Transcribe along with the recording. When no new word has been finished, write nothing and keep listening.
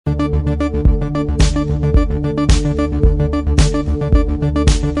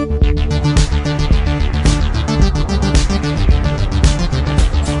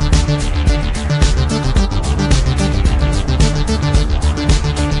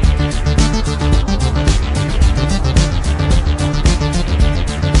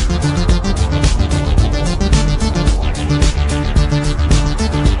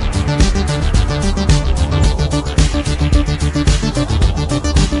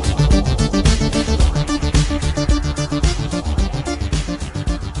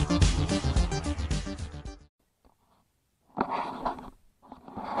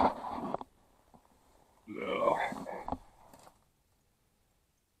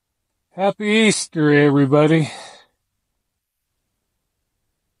Happy Easter, everybody.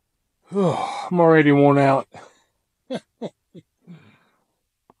 I'm already worn out.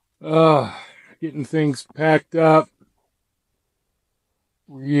 Uh, Getting things packed up.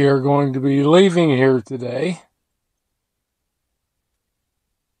 We are going to be leaving here today.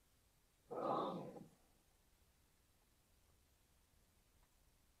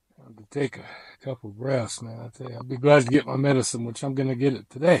 To take a couple breaths, man. I tell you, I'll be glad to get my medicine, which I'm going to get it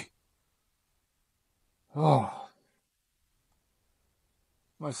today. Oh,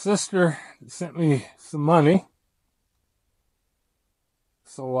 my sister sent me some money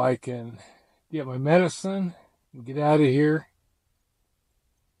so I can get my medicine and get out of here.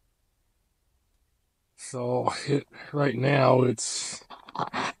 So right now it's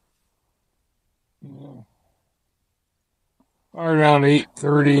around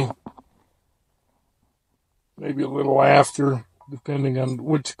 8:30, maybe a little after, depending on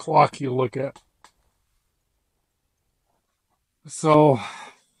which clock you look at. So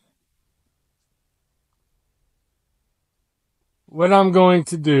what I'm going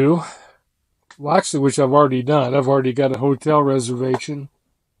to do, well, actually, which I've already done, I've already got a hotel reservation.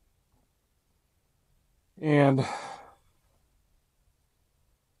 And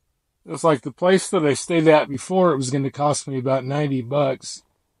it's like the place that I stayed at before, it was going to cost me about $90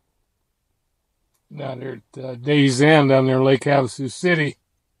 down there at Days End, down there in Lake Havasu City.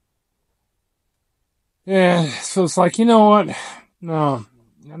 And so it's like, you know what? No,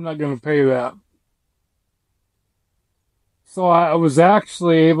 I'm not going to pay that. So I was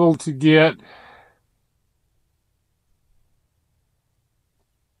actually able to get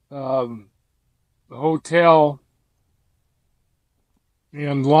a hotel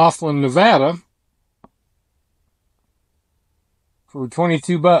in Laughlin, Nevada for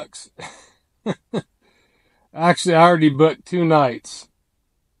 $22. Actually, I already booked 2 nights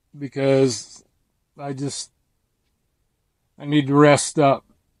because I need to rest up.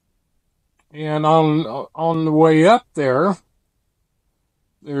 And on the way up there,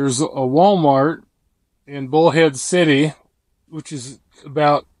 there's a Walmart in Bullhead City, which is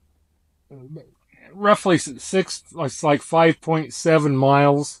about roughly it's like 5.7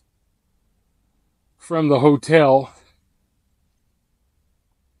 miles from the hotel.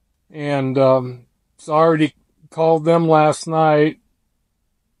 And so I already called them last night.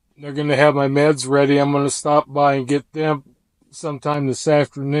 They're going to have my meds ready. I'm going to stop by and get them sometime this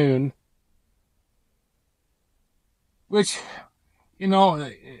afternoon. Which,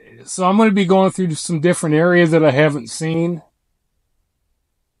 so I'm going to be going through some different areas that I haven't seen.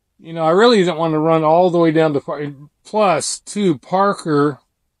 I really didn't want to run all the way down to plus to Parker.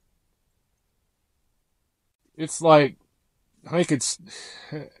 It's like, I think it's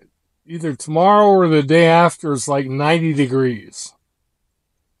either tomorrow or the day after. It's like 90 degrees.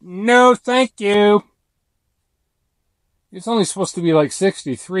 No, thank you. It's only supposed to be like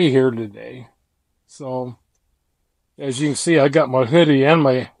 63 here today. So, as you can see, I got my hoodie and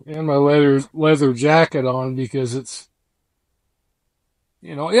my leather jacket on because it's,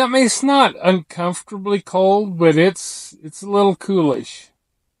 I mean, it's not uncomfortably cold, but it's a little coolish.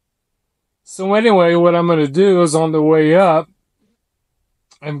 So anyway, what I'm going to do is on the way up,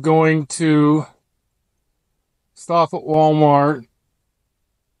 I'm going to stop at Walmart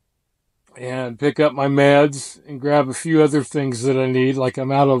and pick up my meds and grab a few other things that I need. Like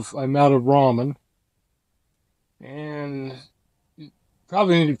I'm out of ramen, and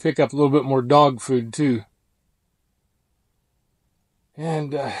probably need to pick up a little bit more dog food too.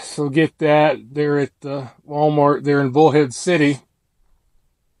 And so get that there at the Walmart there in Bullhead City.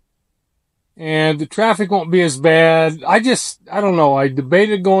 And the traffic won't be as bad. I don't know. I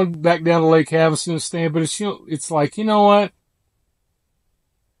debated going back down to Lake Havasu and staying, but it's like, you know what?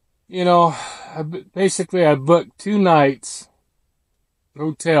 I booked 2 nights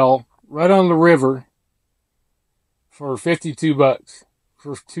hotel right on the river for $52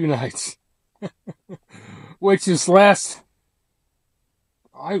 for 2 nights, which is less.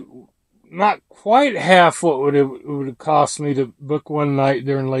 Not quite half what it would have cost me to book 1 night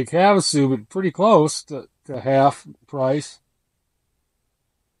there in Lake Havasu, but pretty close to half price.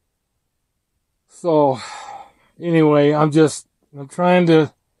 So anyway, I'm trying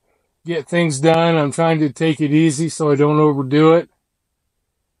to get things done. I'm trying to take it easy so I don't overdo it.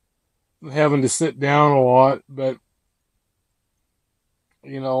 I'm having to sit down a lot, but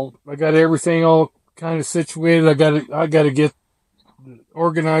I got everything all kind of situated. I got to get the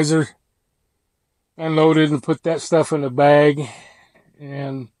organizer unloaded and put that stuff in a bag,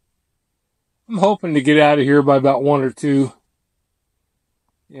 and I'm hoping to get out of here by about 1 or 2.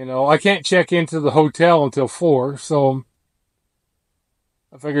 I can't check into the hotel until 4, so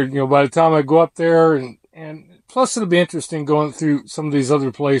I figured, by the time I go up there, and plus it'll be interesting going through some of these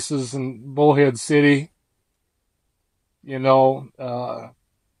other places in Bullhead City,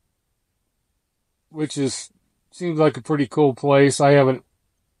 which seems like a pretty cool place. I haven't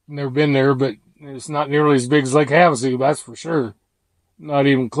never been there, but it's not nearly as big as Lake Havasu, that's for sure. Not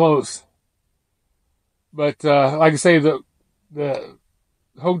even close. But like I say, the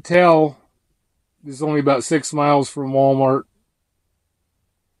hotel is only about 6 miles from Walmart.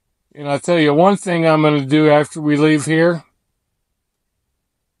 And I tell you, one thing I'm going to do after we leave here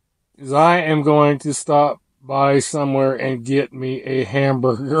is I am going to stop by somewhere and get me a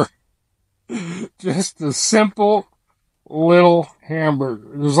hamburger. Just a simple little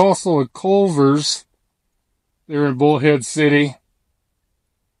hamburger. There's also a Culver's there in Bullhead City.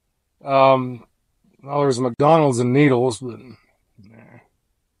 Well, there's McDonald's and Needles, but nah.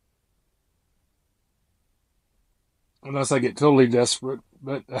 Unless I get totally desperate.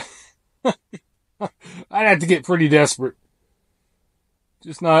 But I'd have to get pretty desperate.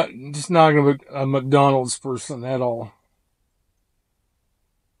 Just not a McDonald's person at all.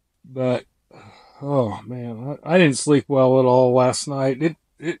 But oh man, I didn't sleep well at all last night.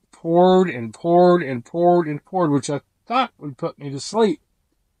 It poured and poured and poured and poured, which I thought would put me to sleep.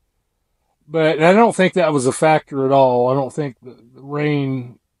 But I don't think that was a factor at all. I don't think the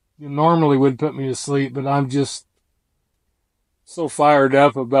rain normally would put me to sleep, but I'm just so fired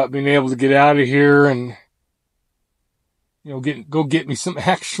up about being able to get out of here and go get me some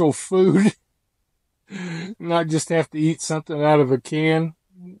actual food, not just have to eat something out of a can,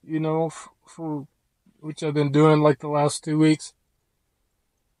 for which I've been doing like the last 2 weeks.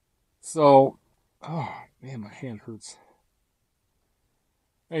 So, oh man, my hand hurts.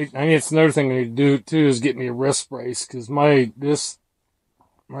 I it's another thing I need to do too is get me a wrist brace because my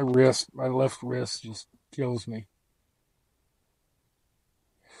left wrist just kills me.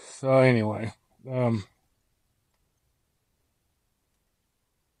 So anyway, I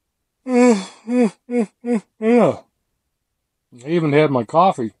even had my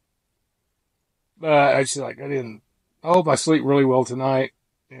coffee. But I hope I sleep really well tonight.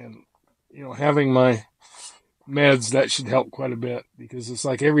 And, having my meds, that should help quite a bit. Because it's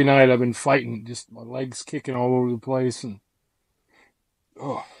like every night I've been fighting, just my legs kicking all over the place. And,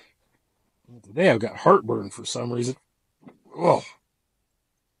 today I've got heartburn for some reason. Oh,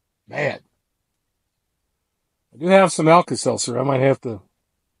 bad. I do have some Alka-Seltzer. I might have to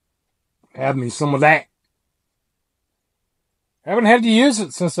have me some of that. I haven't had to use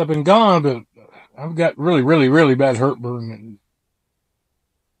it since I've been gone, but I've got really, really, really bad heartburn. And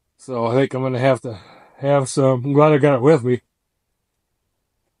so I think I'm going to have some. I'm glad I got it with me.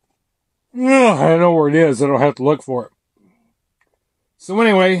 I know where it is. I don't have to look for it. So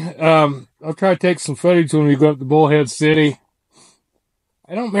anyway, I'll try to take some footage when we go up to Bullhead City.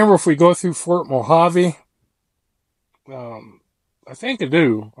 I don't remember if we go through Fort Mojave. I think I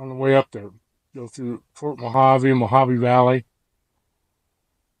do on the way up there. Go through Fort Mojave, Mojave Valley.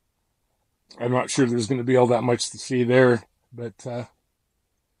 I'm not sure there's going to be all that much to see there. But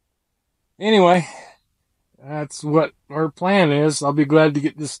anyway, that's what our plan is. I'll be glad to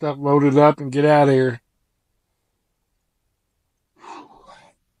get this stuff loaded up and get out of here.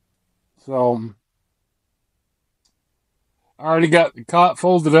 So, I already got the cot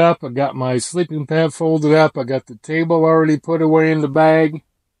folded up. I got my sleeping pad folded up. I got the table already put away in the bag.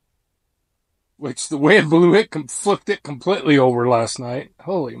 Which the wind blew it, flipped it completely over last night.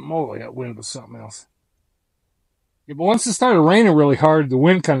 Holy moly, that wind was something else. Yeah, but once it started raining really hard, the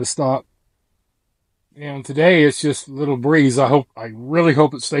wind kind of stopped. And today it's just a little breeze. I really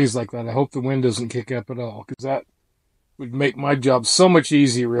hope it stays like that. I hope the wind doesn't kick up at all, because that would make my job so much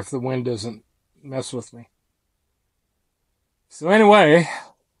easier if the wind doesn't mess with me. So anyway,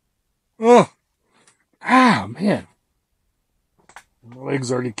 man, my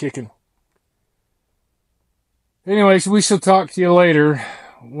leg's already kicking. Anyways, we shall talk to you later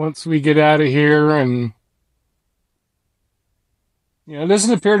once we get out of here. And, it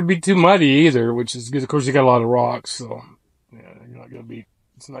doesn't appear to be too muddy either, which is good. Of course, you got a lot of rocks, so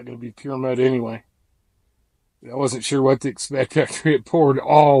it's not going to be pure mud anyway. I wasn't sure what to expect after it poured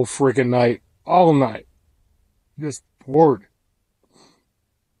all freaking night. All night. Just poured.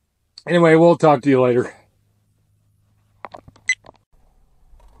 Anyway, we'll talk to you later.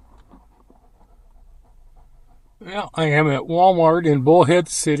 Well, I am at Walmart in Bullhead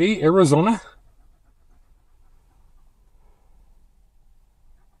City, Arizona.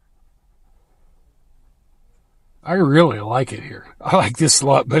 I really like it here. I like this a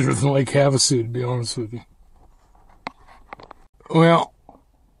lot better than Lake Havasu, to be honest with you. Well,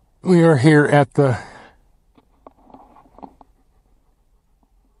 we are here at the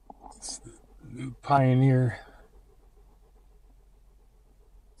New Pioneer.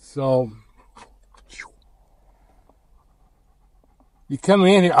 So you come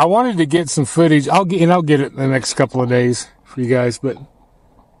in here. I wanted to get some footage. I'll get it in the next couple of days for you guys, but I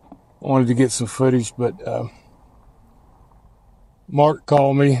wanted to get some footage. But Mark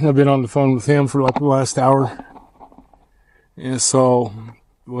called me. I've been on the phone with him for like the last hour, and so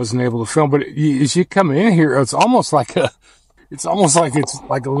wasn't able to film. But as you come in here, it's almost like it's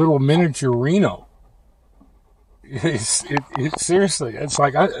like a little miniature Reno. Seriously, it's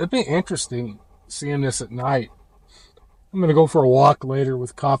like it'd be interesting seeing this at night. I'm gonna go for a walk later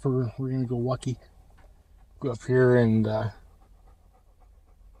with Copper. We're gonna go up here and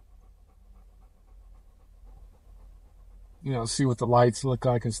see what the lights look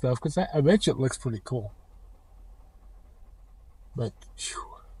like and stuff. Because I bet you it looks pretty cool. But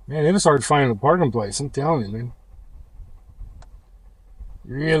man, it was hard finding a parking place. I'm telling you, man,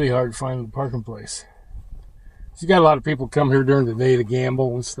 really hard finding a parking place. You got a lot of people come here during the day to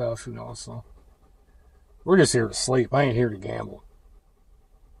gamble and stuff, so we're just here to sleep. I ain't here to gamble.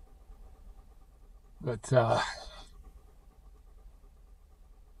 But I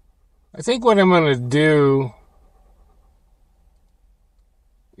think what I'm going to do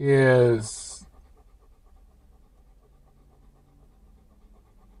is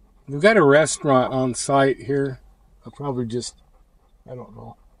we've got a restaurant on site here. I'll probably just, I don't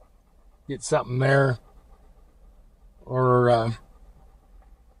know, get something there. Or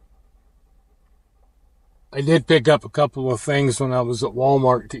I did pick up a couple of things when I was at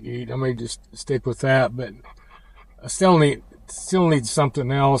Walmart to eat. I may just stick with that, but I still need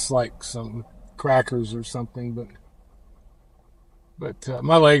something else, like some crackers or something. But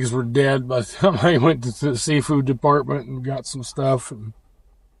my legs were dead by the time I went to the seafood department and got some stuff. And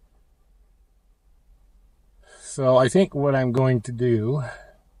so I think what I'm going to do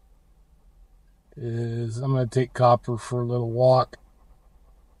is I'm going to take Copper for a little walk.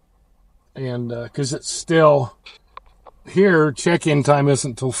 And because it's still here, check-in time isn't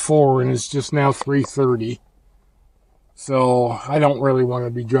until 4, and it's just now 3:30. So I don't really want to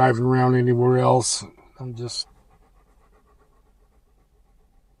be driving around anywhere else. I'm just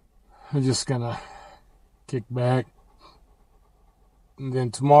gonna kick back, and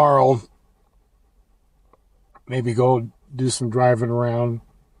then tomorrow maybe go do some driving around,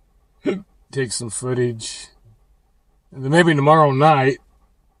 take some footage, and then maybe tomorrow night,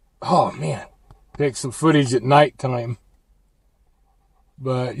 oh man, take some footage at nighttime.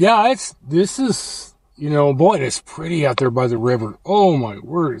 But yeah, this is, boy, it's pretty out there by the river. Oh my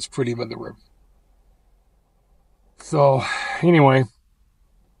word, it's pretty by the river. So anyway,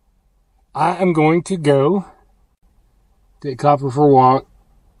 I am going to go take Copper for a walk,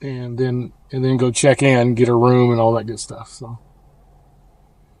 and then go check in, get a room, and all that good stuff. So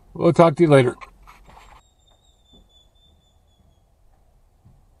we'll talk to you later.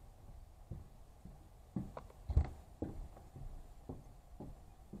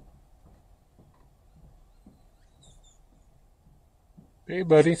 Hey,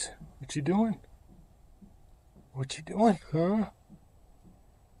 buddies. What you doing? What you doing, huh?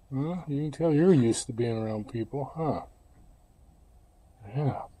 Huh? You can tell you're used to being around people, huh? Yeah.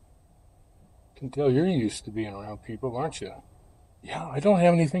 You can tell you're used to being around people, aren't you? Yeah, I don't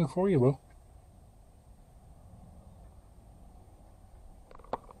have anything for you, Will.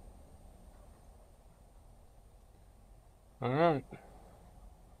 All right.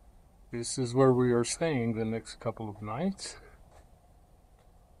 This is where we are staying the next couple of nights.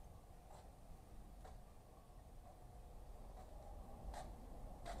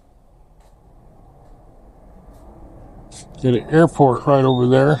 Got an airport right over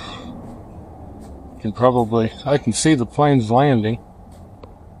there. I can see the planes landing.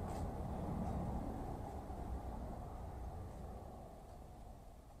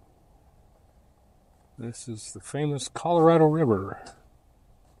 This is the famous Colorado River.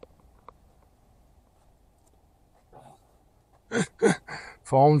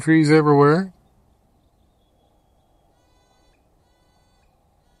 Palm trees everywhere.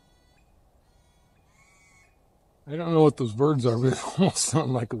 I don't know what those birds are, but they almost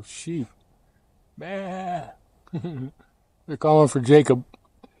sound like a sheep. Bah. They're calling for Jacob.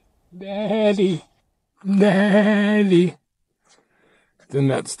 Daddy. Daddy. Then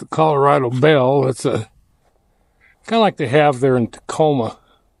that's the Colorado Bell. That's kind of like they have there in Tacoma.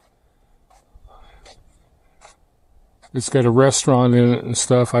 It's got a restaurant in it and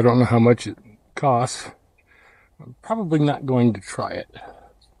stuff. I don't know how much it costs. I'm probably not going to try it.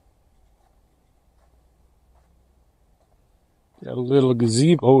 Got a little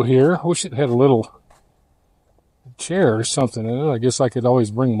gazebo here. I wish it had a little chair or something in it. I guess I could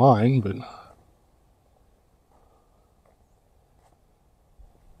always bring mine, but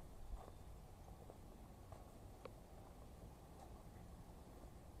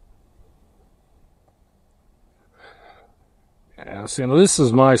Yeah, see, now this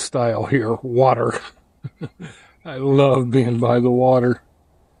is my style here, water. I love being by the water.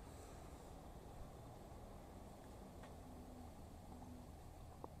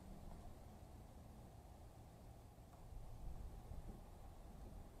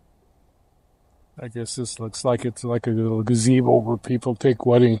 I guess this looks like it's like a little gazebo where people take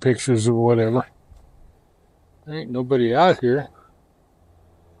wedding pictures or whatever. There ain't nobody out here.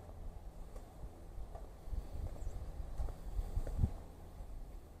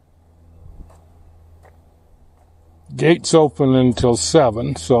 Gates open until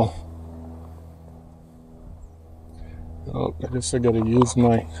 7, so oh, I guess I gotta use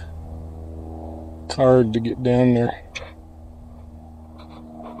my card to get down there.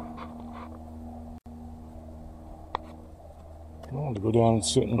 I want to go down and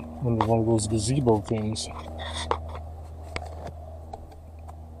sit under one of those gazebo things.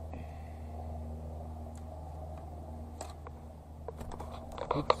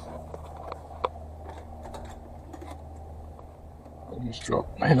 Oops. I just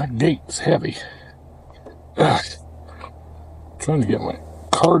dropped. Man, that gate's heavy. Ugh. Trying to get my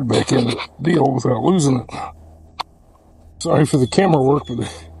card back in the deal without losing it. Sorry for the camera work, but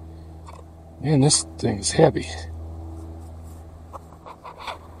man, this thing is heavy.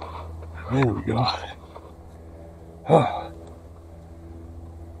 There we go.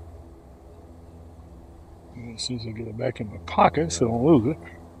 As soon as I get it back in my pocket so I don't lose it.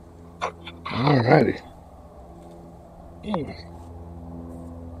 Alrighty.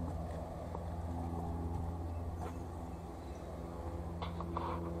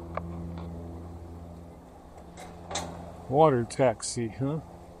 Water taxi, huh?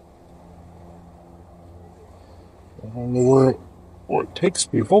 I don't know where it takes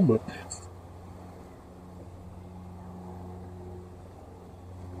people, but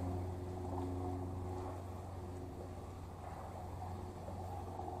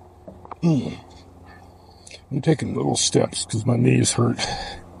I'm taking little steps because my knees hurt.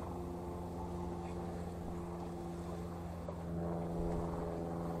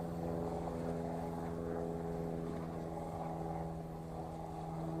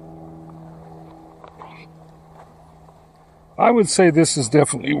 I would say this is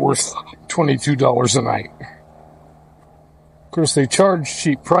definitely worth $22 a night. Of course, they charge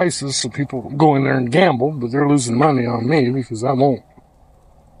cheap prices so people go in there and gamble, but they're losing money on me because I won't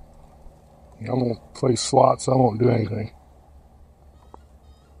play slots. I won't do anything.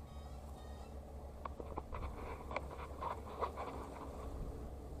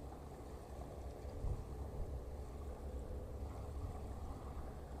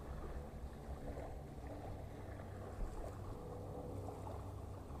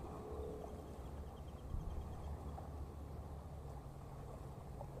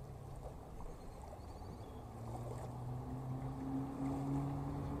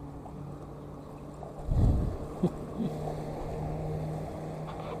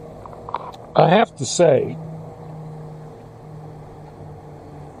 I have to say,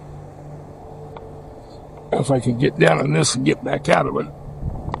 if I can get down on this and get back out of it.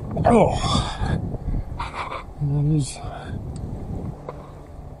 Oh.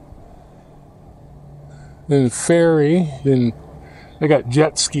 Then ferry, then they got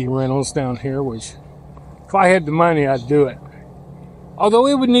jet ski rentals down here, which if I had the money, I'd do it. Although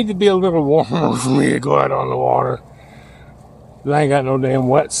it would need to be a little warmer for me to go out on the water. I ain't got no damn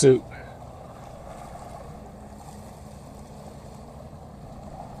wetsuit.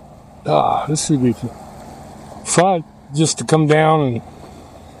 This would be fun just to come down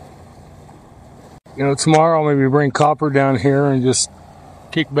and, tomorrow I'll maybe bring Copper down here and just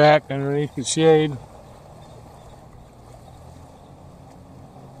kick back underneath the shade.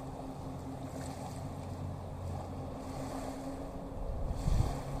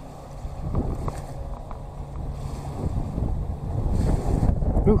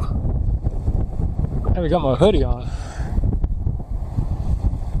 Ooh. I haven't got my hoodie on.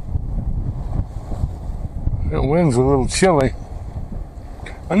 The wind's a little chilly.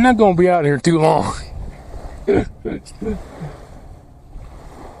 I'm not going to be out here too long. Isn't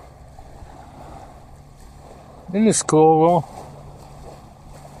this cool, though?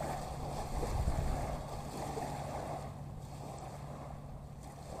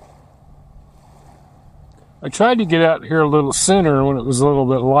 I tried to get out here a little sooner when it was a little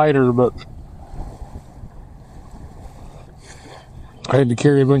bit lighter, but I had to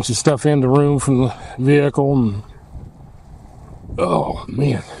carry a bunch of stuff in the room from the vehicle, and oh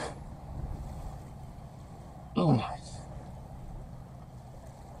man. Oh.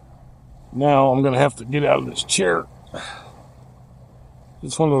 Now I'm gonna have to get out of this chair.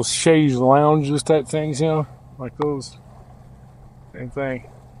 It's one of those chaise lounges type things, like those Same thing.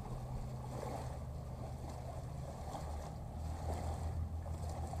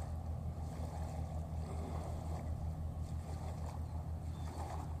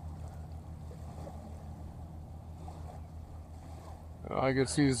 I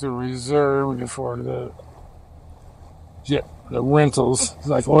guess he's a reserve for the rentals. It's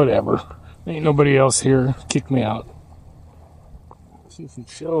like, whatever. Ain't nobody else here. Kick me out. See some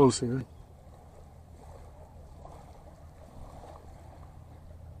shows here.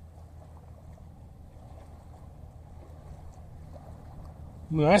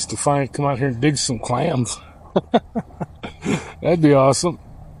 Nice to come out here and dig some clams. That'd be awesome.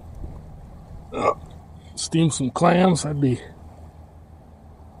 Steam some clams. That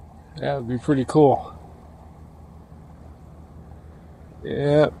would be pretty cool.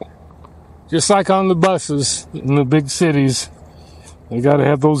 Yeah. Just like on the buses in the big cities, they got to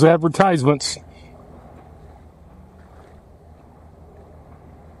have those advertisements.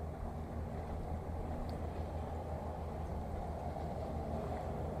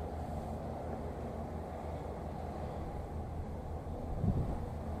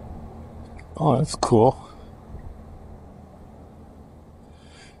 Oh, that's cool.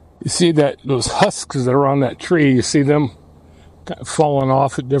 You see those husks that are on that tree, you see them kind of falling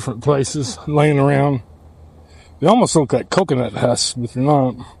off at different places, laying around. They almost look like coconut husks, but they're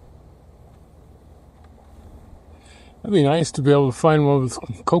not. That'd be nice to be able to find one with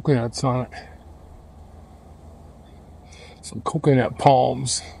coconuts on it. Some coconut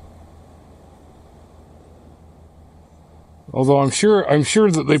palms. Although I'm sure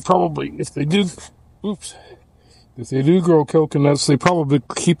that they probably, if they do grow coconuts, they probably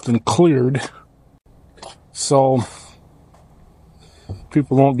keep them cleared so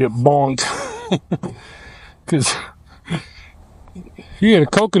people don't get bonked. Because if you get a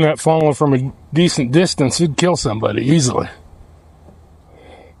coconut falling from a decent distance, it'd kill somebody easily.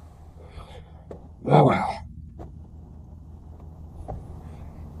 Oh well.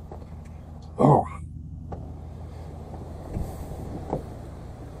 Oh.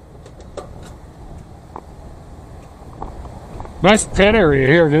 Nice pet area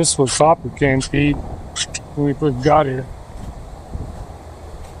here. This was soccer came to eat when we first got here.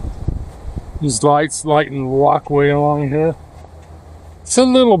 These lights lighting the walkway along here. It's a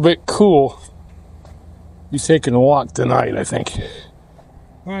little bit cool. He's taking a walk tonight, I think.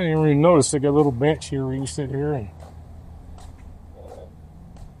 I didn't even notice they got a little bench here where you sit here and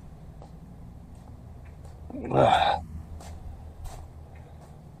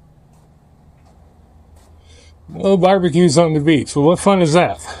no barbecues on the beach. Well, what fun is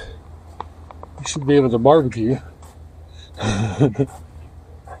that? You should be able to barbecue.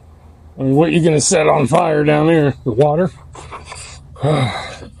 I mean, what are you going to set on fire down there? The water?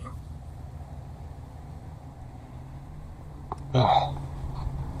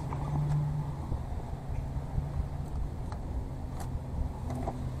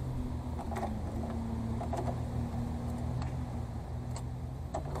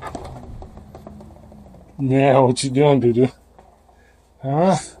 Yeah, what you doing, dude?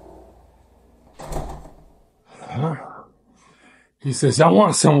 Huh? He says, I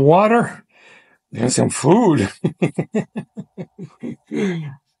want some water and some food.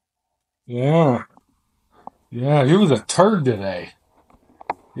 Yeah. Yeah, he was a turd today.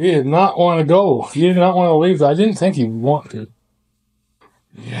 He did not want to go. He did not want to leave. I didn't think he'd want to.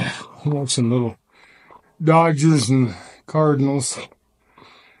 Yeah, watching little Dodgers and Cardinals.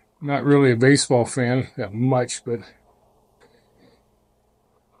 Not really a baseball fan that much, but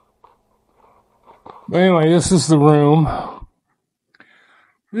anyway, this is the room.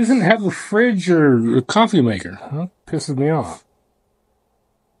 It doesn't have a fridge or a coffee maker. That pisses me off.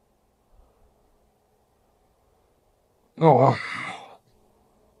 Oh well.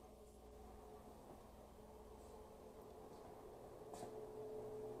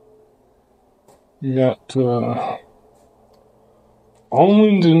 You got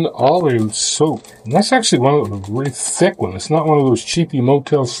almond and olive soap. And that's actually one of the really thick ones. It's not one of those cheapy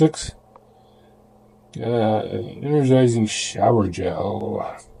Motel 6. Energizing shower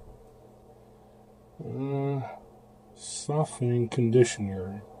gel. Softening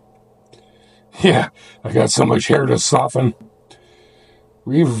conditioner. Yeah, I got so much hair to soften.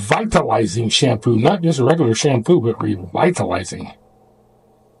 Revitalizing shampoo. Not just regular shampoo, but revitalizing.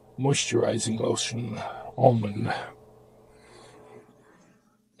 Moisturizing lotion. Almond.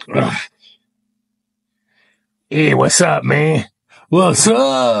 Hey, what's up, man? What's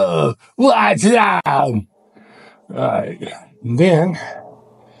up? What's up? Alright. And then,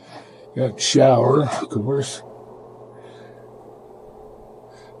 got shower, of course.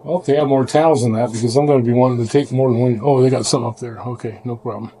 I hope they have more towels than that because I'm going to be wanting to take more than one. Oh, they got something up there. Okay, no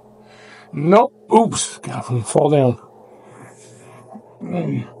problem. Nope. Oops. God, I'm going to fall down.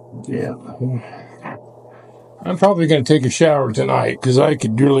 Yeah. I'm probably going to take a shower tonight because I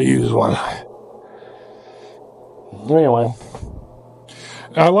could really use one. Anyway,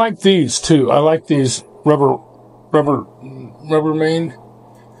 I like these too. I like these Rubbermaid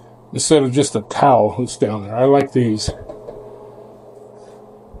instead of just a towel that's down there. I like these.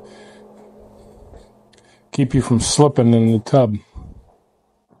 Keep you from slipping in the tub.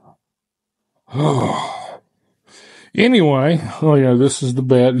 Anyway, oh yeah, this is the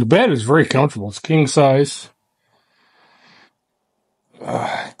bed. The bed is very comfortable. It's king size.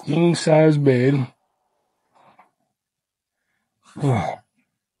 King size bed.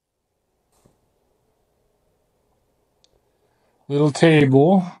 Little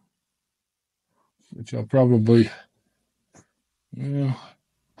table, which I'll probably. Yeah.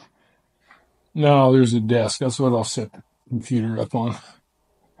 No, there's a desk. That's what I'll set the computer up on.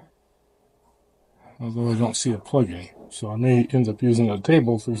 Although I don't see a plug-in. So I may end up using a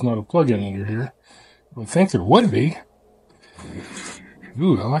table if there's not a plug-in under here. I think there would be.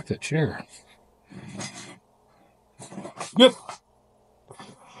 Ooh, I like that chair. Yep.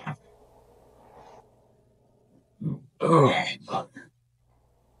 Oh,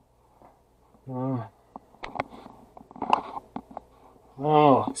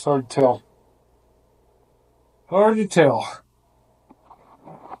 it's hard to tell. Hard to tell.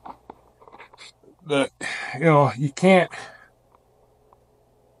 But, you can't.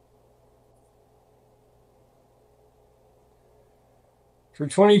 For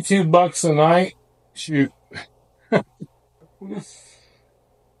 $22 a night, shoot.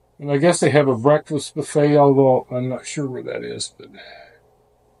 And I guess they have a breakfast buffet, although I'm not sure where that is. But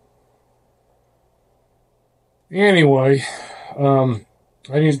anyway, I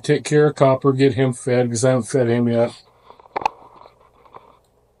need to take care of Copper, get him fed, because I haven't fed him yet.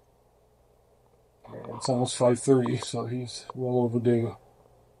 It's almost 5:30, so he's well overdue.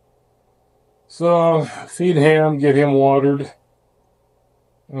 So, feed him, get him watered,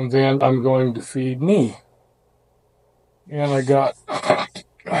 and then I'm going to feed me. And I got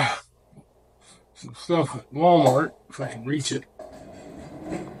some stuff at Walmart, if I can reach it.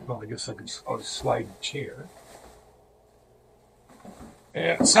 Well, I guess I could always slide the chair.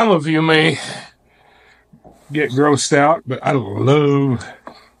 And some of you may get grossed out, but I love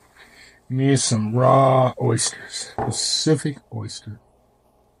me some raw oysters. Pacific oyster.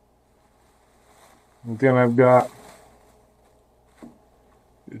 And then I've got,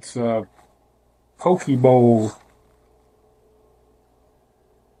 it's a poke bowl.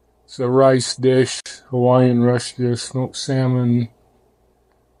 It's a rice dish, Hawaiian rush dish, smoked salmon.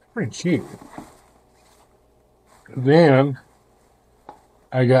 Pretty cheap. Then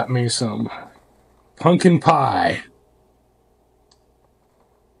I got me some pumpkin pie.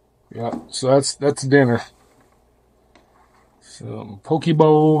 Yeah, so that's dinner. Some poke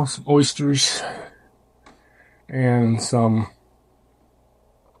bowl, some oysters, and some.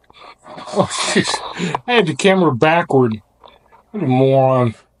 Oh shit! I had the camera backward. What a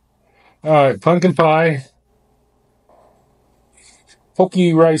moron! All right, pumpkin pie, poke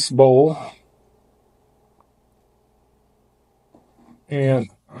rice bowl, and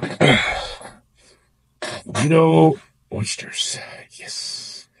oysters.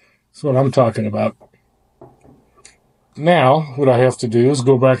 Yes, that's what I'm talking about. Now, what I have to do is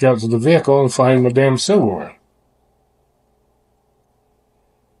go back out to the vehicle and find my damn silverware.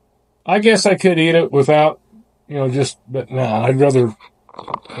 I guess I could eat it without, but nah, I'd rather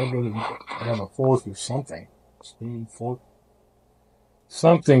have a fork or something. Spoon, fork.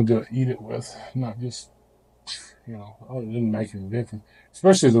 Something to eat it with, not just, it didn't make any difference.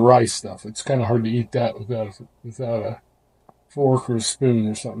 Especially the rice stuff. It's kind of hard to eat that without a fork or a spoon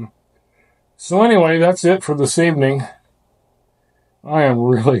or something. So anyway, that's it for this evening. I am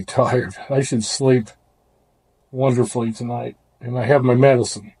really tired. I should sleep wonderfully tonight. And I have my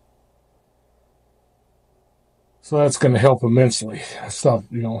medicine. So that's going to help immensely. I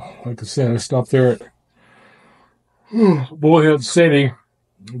stopped, like I said, I stopped there at Bullhead City.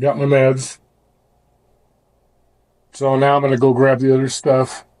 Got my meds. So now I'm going to go grab the other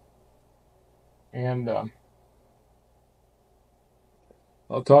stuff. And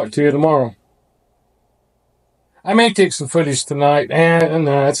I'll talk to you tomorrow. I may take some footage tonight. And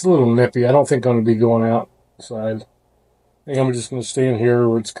it's a little nippy. I don't think I'm going to be going outside. I think I'm just going to stay in here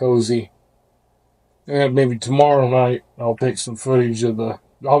where it's cozy. And maybe tomorrow night I'll take some footage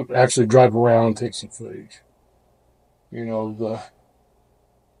I'll actually drive around and take some footage. The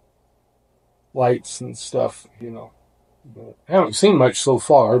lights and stuff, But I haven't seen much so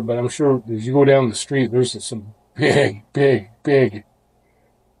far, but I'm sure as you go down the street, there's some big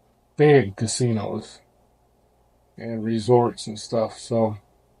casinos and resorts and stuff. So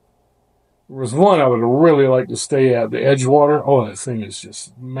there was one I would really like to stay at, the Edgewater. Oh, that thing is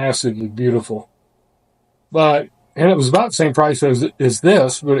just massively beautiful. And it was about the same price as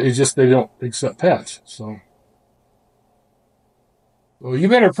this, but it's just they don't accept pets. So, well, you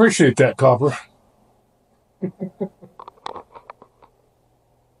better appreciate that, Copper.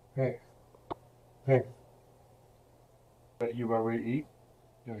 Hey, hey, bet you about ready to eat?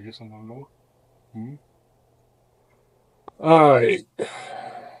 Yeah, I get something more. Hmm? All right,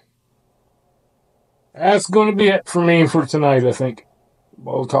 that's going to be it for me for tonight. I think.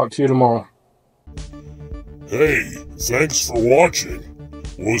 I'll talk to you tomorrow. Hey, thanks for watching.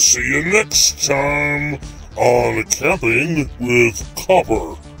 We'll see you next time on Camping with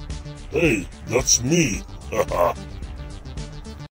Copper. Hey, that's me. Haha.